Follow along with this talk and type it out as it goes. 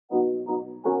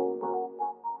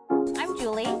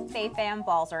Julie, Faye Fan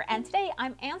Balzer, and today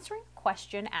I'm answering a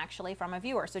question actually from a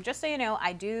viewer. So just so you know,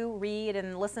 I do read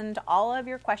and listen to all of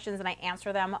your questions and I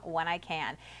answer them when I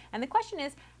can. And the question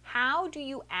is, how do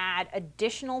you add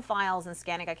additional files in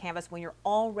ScanNCutCanvas when you're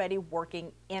already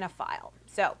working in a file?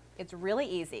 So it's really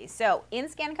easy. So in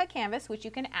ScanNCutCanvas, which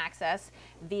you can access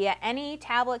via any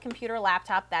tablet, computer,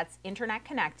 laptop that's internet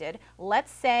connected,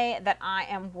 let's say that I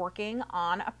am working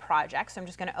on a project. So I'm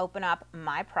just going to open up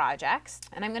my projects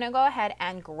and I'm going to go ahead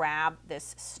and grab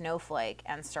this snowflake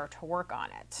and start to work on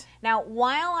it. Now,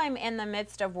 while I'm in the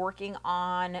midst of working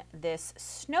on this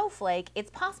snowflake, it's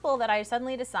possible that I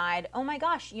suddenly decide, oh my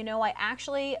gosh, you know, I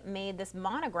actually made this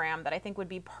monogram that I think would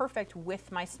be perfect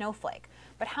with my snowflake.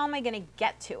 But how am I going to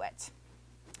get to it?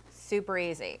 Super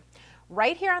easy.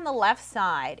 Right here on the left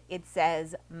side, it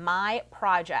says My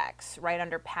Projects right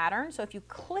under Pattern. So if you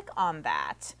click on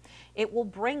that, it will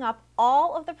bring up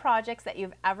all of the projects that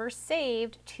you've ever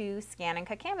saved to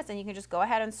ScanNCutCanvas. And you can just go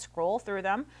ahead and scroll through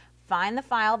them, find the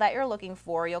file that you're looking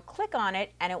for, you'll click on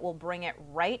it, and it will bring it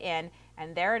right in.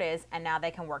 And there it is, and now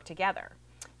they can work together.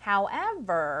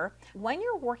 However, when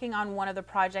you're working on one of the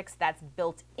projects that's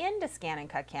built into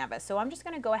ScanNCutCanvas, so I'm just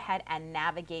going to go ahead and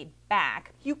navigate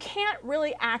back, you can't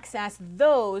really access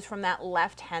those from that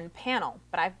left-hand panel,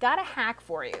 but I've got a hack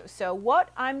for you. So what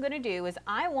I'm going to do is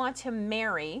I want to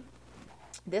marry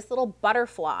this little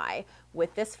butterfly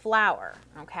with this flower,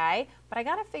 okay? But I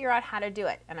got to figure out how to do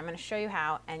it, and I'm going to show you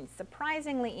how, and it's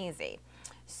surprisingly easy.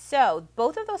 So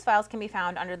both of those files can be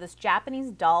found under this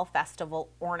Japanese Doll Festival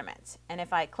ornament. And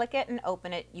if I click it and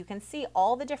open it, you can see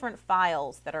all the different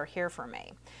files that are here for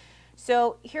me.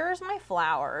 So here's my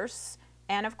flowers,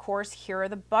 and of course here are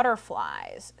the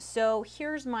butterflies. So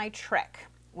here's my trick,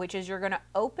 which is you're going to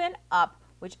open up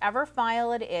whichever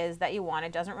file it is that you want.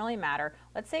 It doesn't really matter.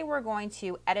 Let's say we're going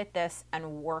to edit this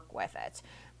and work with it,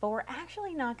 but we're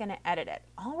actually not going to edit it.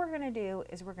 All we're going to do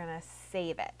is we're going to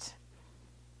save it.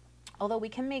 Although we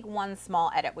can make one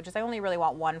small edit, which is I only really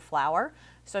want one flower.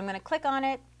 So I'm going to click on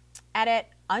it, edit,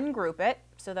 ungroup it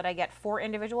so that I get 4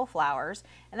 individual flowers.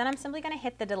 And then I'm simply going to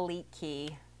hit the delete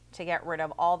key to get rid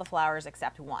of all the flowers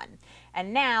except one.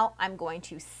 And now I'm going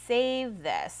to save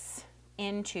this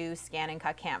into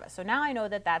ScanNCutCanvas. So now I know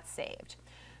that that's saved.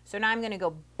 So now I'm going to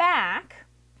go back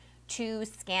to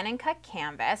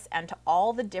ScanNCutCanvas and to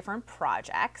all the different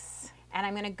projects. And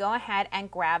I'm going to go ahead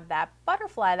and grab that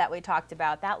butterfly that we talked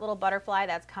about, that little butterfly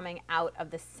that's coming out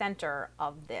of the center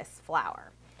of this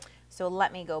flower. So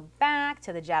let me go back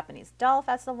to the Japanese Doll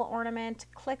Festival ornament,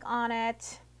 click on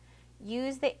it,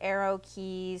 use the arrow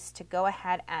keys to go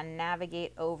ahead and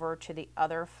navigate over to the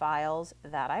other files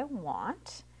that I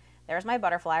want. There's my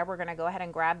butterfly. We're going to go ahead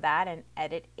and grab that and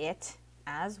edit it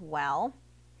as well.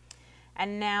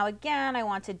 And now again, I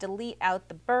want to delete out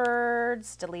the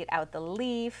birds, delete out the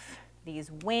leaf,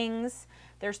 these wings.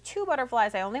 There's 2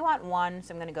 butterflies. I only want one,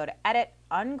 so I'm going to go to Edit,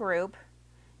 Ungroup,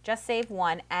 just save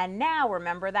one. And now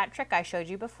remember that trick I showed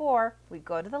you before. We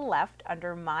go to the left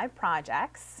under My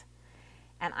Projects,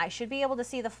 and I should be able to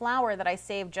see the flower that I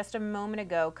saved just a moment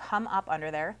ago come up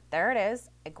under there. There it is.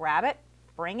 I grab it,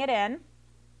 bring it in.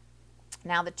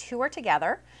 Now the 2 are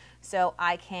together, so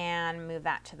I can move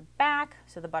that to the back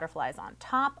so the butterfly is on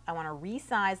top. I want to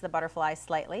resize the butterfly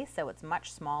slightly so it's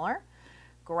much smaller.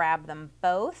 Grab them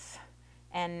both,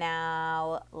 and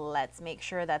now let's make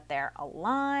sure that they're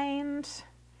aligned,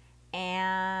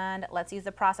 and let's use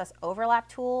the process overlap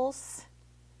tools,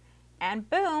 and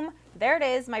boom, there it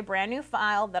is, my brand new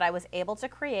file that I was able to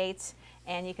create.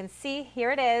 And you can see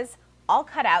here it is, all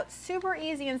cut out, super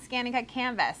easy in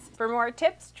ScanNCutCanvas. For more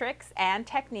tips, tricks, and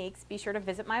techniques, be sure to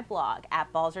visit my blog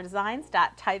at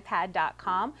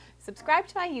balzerdesigns.typepad.com, subscribe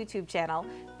to my YouTube channel,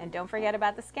 and don't forget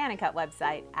about the ScanNCut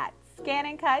website at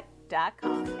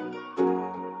ScanNCut.com.